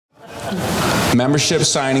Membership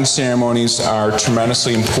signing ceremonies are a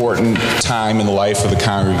tremendously important time in the life of the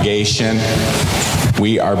congregation.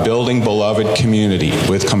 We are building beloved community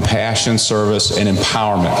with compassion, service, and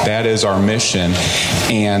empowerment. That is our mission.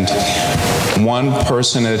 And one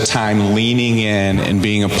person at a time leaning in and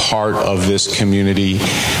being a part of this community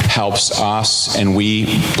helps us, and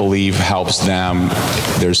we believe helps them.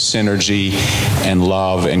 There's synergy and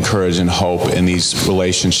love and courage and hope in these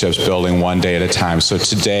relationships, building one day at a time. So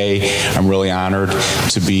today, I'm really honored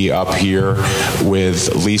to be up here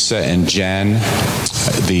with Lisa and Jen,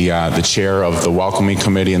 the chair of the welcoming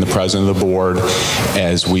committee and the president of the board,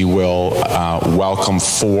 as we will welcome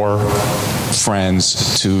 4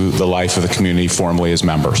 friends to the life of the community formally as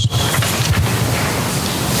members.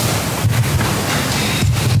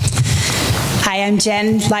 Hi, I'm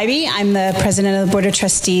Jen Leiby. I'm the president of the Board of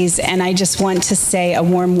Trustees, and I just want to say a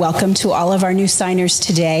warm welcome to all of our new signers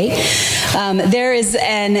today. There is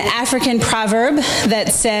an African proverb that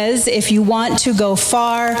says, if you want to go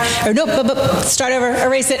far, or nope, start over,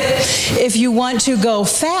 erase it. If you want to go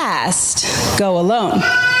fast, go alone.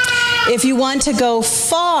 If you want to go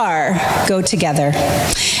far, go together.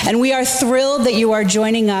 And we are thrilled that you are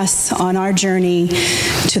joining us on our journey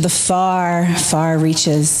to the far, far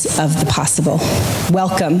reaches of the possible.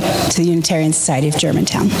 Welcome to the Unitarian Society of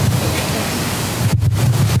Germantown.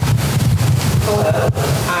 Hello,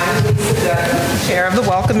 I'm Lisa Durkin, chair of the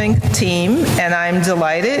welcoming team, and I'm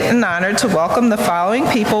delighted and honored to welcome the following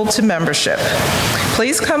people to membership.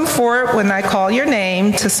 Please come forward when I call your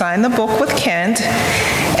name to sign the book with Kent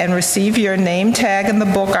and receive your name tag in the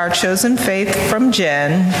book, Our Chosen Faith, from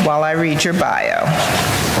Jen, while I read your bio.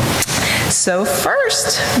 So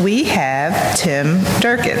first, we have Tim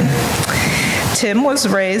Durkin. Tim was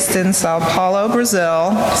raised in Sao Paulo,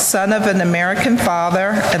 Brazil, son of an American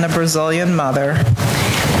father and a Brazilian mother.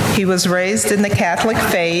 He was raised in the Catholic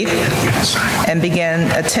faith and began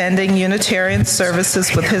attending Unitarian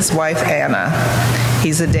services with his wife, Anna.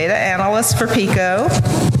 He's a data analyst for PICO,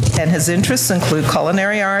 and his interests include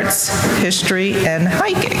culinary arts, history, and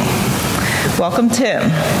hiking. Welcome, Tim.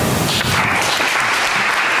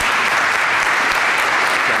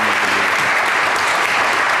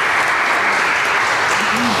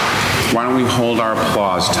 Why don't we hold our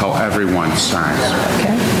applause till everyone signs?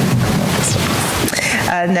 Okay.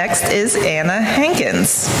 Next is Anna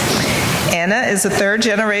Hankins. Anna is a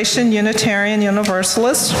third-generation Unitarian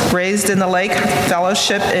Universalist raised in the Lake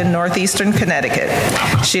Fellowship in northeastern Connecticut.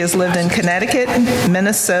 She has lived in Connecticut,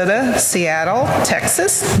 Minnesota, Seattle,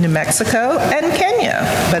 Texas, New Mexico, and Kenya,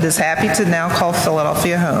 but is happy to now call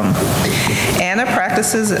Philadelphia home. Anna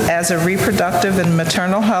practices as a reproductive and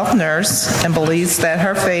maternal health nurse and believes that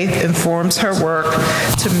her faith informs her work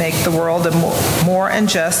to make the world a more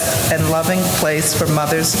just and loving place for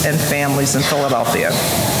mothers and families in Philadelphia.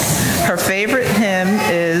 Her favorite hymn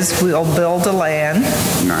is We'll Build a Land.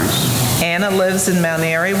 Nice. Anna lives in Mount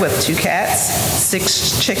Airy with 2 cats,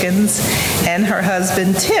 6 chickens, and her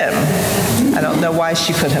husband, Tim. I don't know why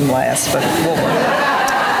she put him last, but we'll work.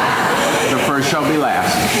 The first shall be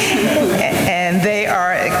last. And they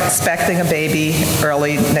are expecting a baby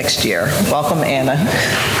early next year. Welcome, Anna.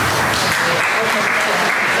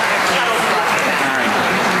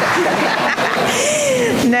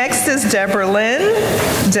 Next is Deborah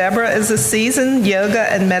Lynn. Deborah is a seasoned yoga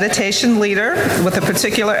and meditation leader with a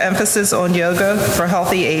particular emphasis on yoga for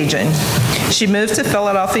healthy aging. She moved to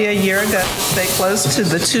Philadelphia a year ago to stay close to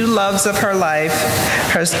the 2 loves of her life,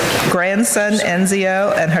 her grandson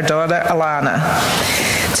Enzio and her daughter Alana.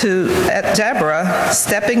 To Deborah,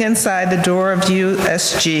 stepping inside the door of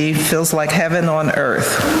USG feels like heaven on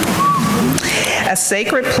earth. A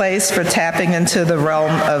sacred place for tapping into the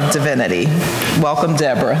realm of divinity. Welcome,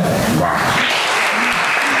 Deborah. Wow.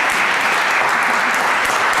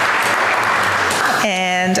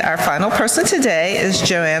 And our final person today is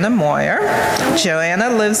Joanna Moyer.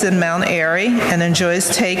 Joanna lives in Mount Airy and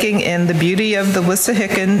enjoys taking in the beauty of the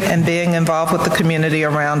Wissahickon and being involved with the community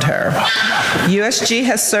around her. USG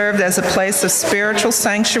has served as a place of spiritual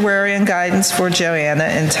sanctuary and guidance for Joanna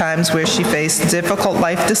in times where she faced difficult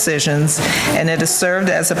life decisions, and it has served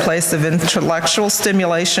as a place of intellectual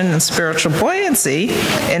stimulation and spiritual buoyancy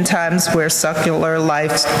in times where secular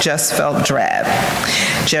life just felt drab.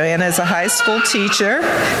 Joanna is a high school teacher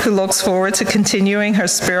who looks forward to continuing her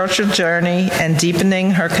spiritual journey and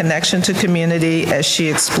deepening her connection to community as she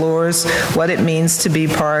explores what it means to be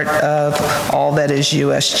part of all that is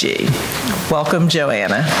USG. Welcome,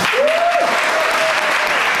 Joanna.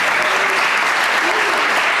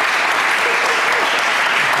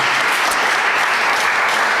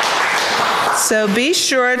 So be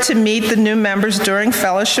sure to meet the new members during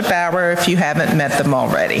fellowship hour if you haven't met them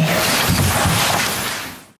already.